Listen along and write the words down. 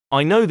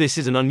I know this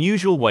is an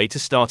unusual way to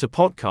start a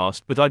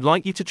podcast, but I'd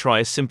like you to try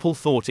a simple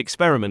thought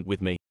experiment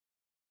with me.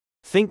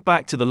 Think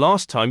back to the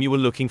last time you were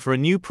looking for a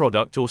new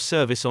product or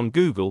service on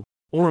Google,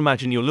 or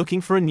imagine you're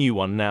looking for a new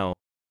one now.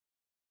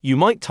 You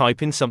might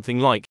type in something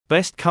like,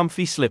 best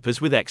comfy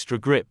slippers with extra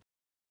grip.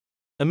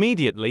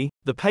 Immediately,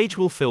 the page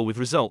will fill with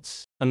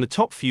results, and the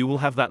top few will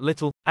have that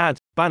little ad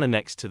banner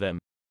next to them.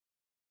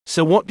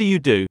 So what do?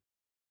 Do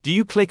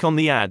you click on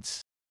the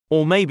ads?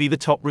 Or maybe the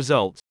top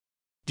result?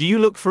 Do you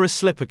look for a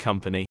slipper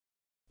company?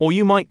 Or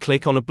you might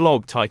click on a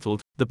blog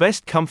titled, The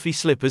Best Comfy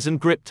Slippers and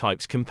Grip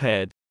Types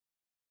Compared.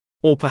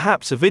 Or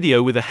perhaps a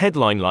video with a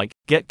headline like,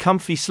 Get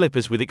Comfy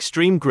Slippers with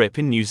Extreme Grip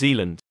in New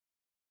Zealand.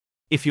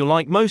 If you're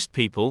like most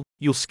people,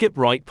 you'll skip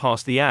right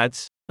past the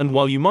ads, and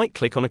while you might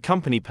click on a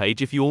company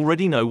page if you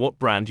already know what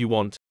brand you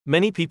want,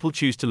 many people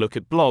choose to look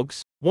at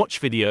blogs, watch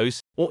videos,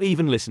 or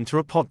even listen to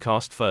a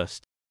podcast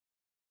first.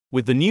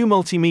 With the new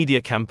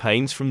multimedia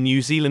campaigns from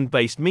New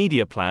Zealand-based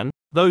Mediaplan,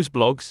 those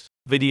blogs,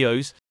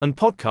 videos, and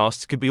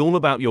podcasts could be all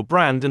about your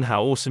brand and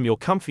how awesome your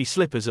comfy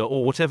slippers are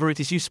or whatever it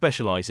is you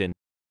specialize in.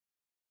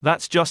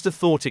 That's just a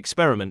thought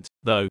experiment,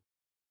 though.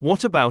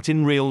 What about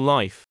in real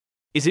life?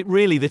 Is it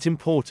really that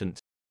important?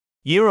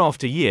 Year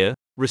after year,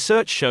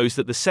 research shows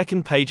that the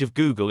second page of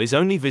Google is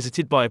only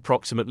visited by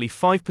approximately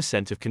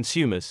 5% of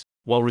consumers,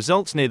 while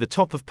results near the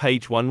top of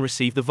page 1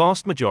 receive the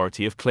vast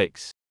majority of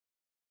clicks.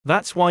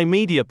 That's why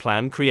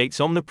Mediaplan creates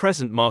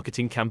omnipresent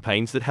marketing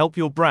campaigns that help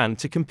your brand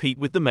to compete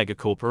with the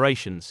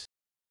megacorporations.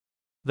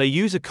 They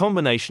use a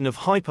combination of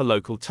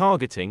hyperlocal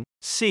targeting,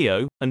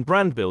 SEO, and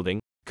brand building,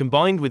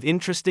 combined with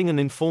interesting and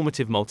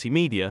informative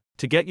multimedia,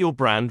 to get your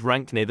brand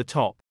ranked near the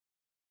top.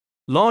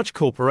 Large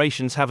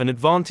corporations have an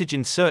advantage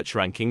in search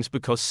rankings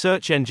because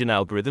search engine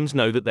algorithms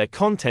know that their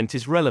content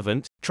is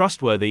relevant,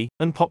 trustworthy,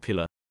 and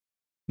popular.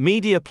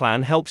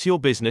 Mediaplan helps your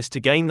business to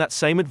gain that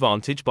same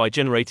advantage by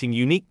generating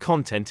unique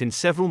content in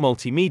several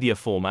multimedia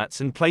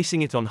formats and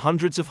placing it on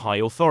hundreds of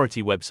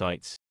high-authority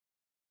websites.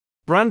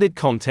 Branded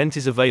content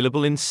is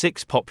available in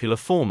 6 popular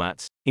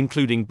formats,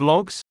 including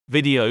blogs,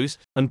 videos,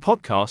 and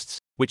podcasts,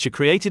 which are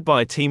created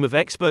by a team of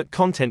expert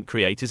content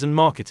creators and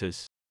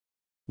marketers.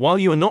 While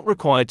you are not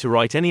required to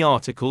write any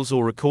articles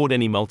or record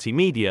any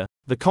multimedia,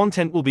 the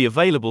content will be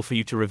available for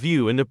you to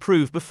review and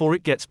approve before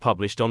it gets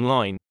published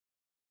online.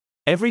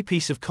 Every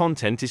piece of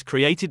content is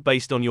created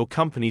based on your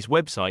company's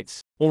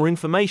websites, or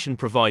information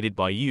provided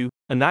by you,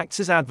 and acts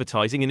as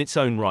advertising in its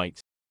own right.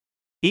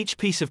 Each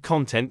piece of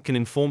content can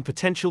inform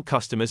potential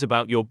customers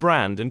about your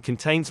brand and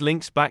contains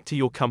links back to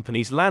your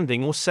company's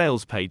landing or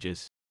sales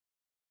pages.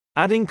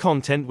 Adding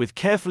content with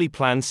carefully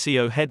planned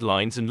SEO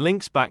headlines and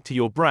links back to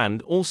your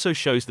brand also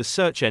shows the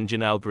search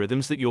engine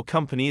algorithms that your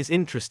company is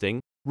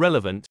interesting,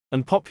 relevant,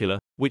 and popular,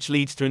 which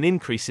leads to an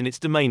increase in its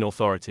domain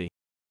authority.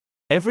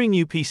 Every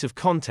new piece of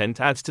content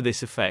adds to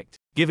this effect,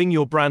 giving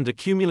your brand a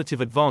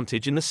cumulative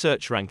advantage in the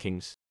search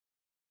rankings.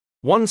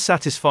 One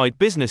satisfied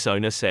business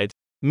owner said,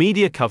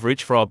 "Media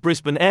coverage for our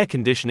Brisbane air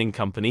conditioning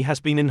company has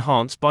been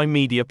enhanced by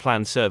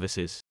Mediaplan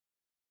services.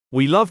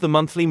 We love the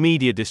monthly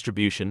media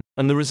distribution,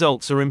 and the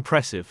results are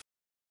impressive.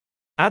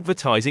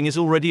 Advertising is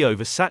already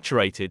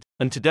oversaturated,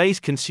 and today's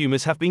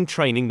consumers have been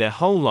training their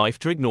whole life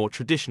to ignore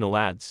traditional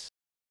ads.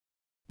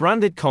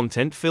 Branded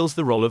content fills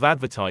the role of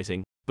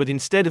advertising, but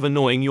instead of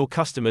annoying your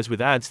customers with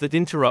ads that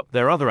interrupt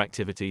their other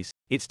activities,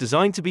 it's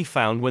designed to be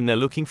found when they're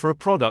looking for a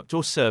product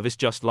or service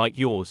just like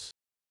yours.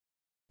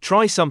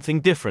 Try something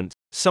different,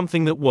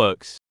 something that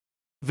works.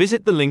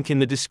 Visit the link in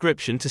the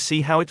description to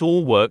see how it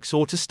all works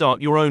or to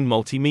start your own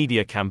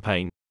multimedia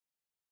campaign.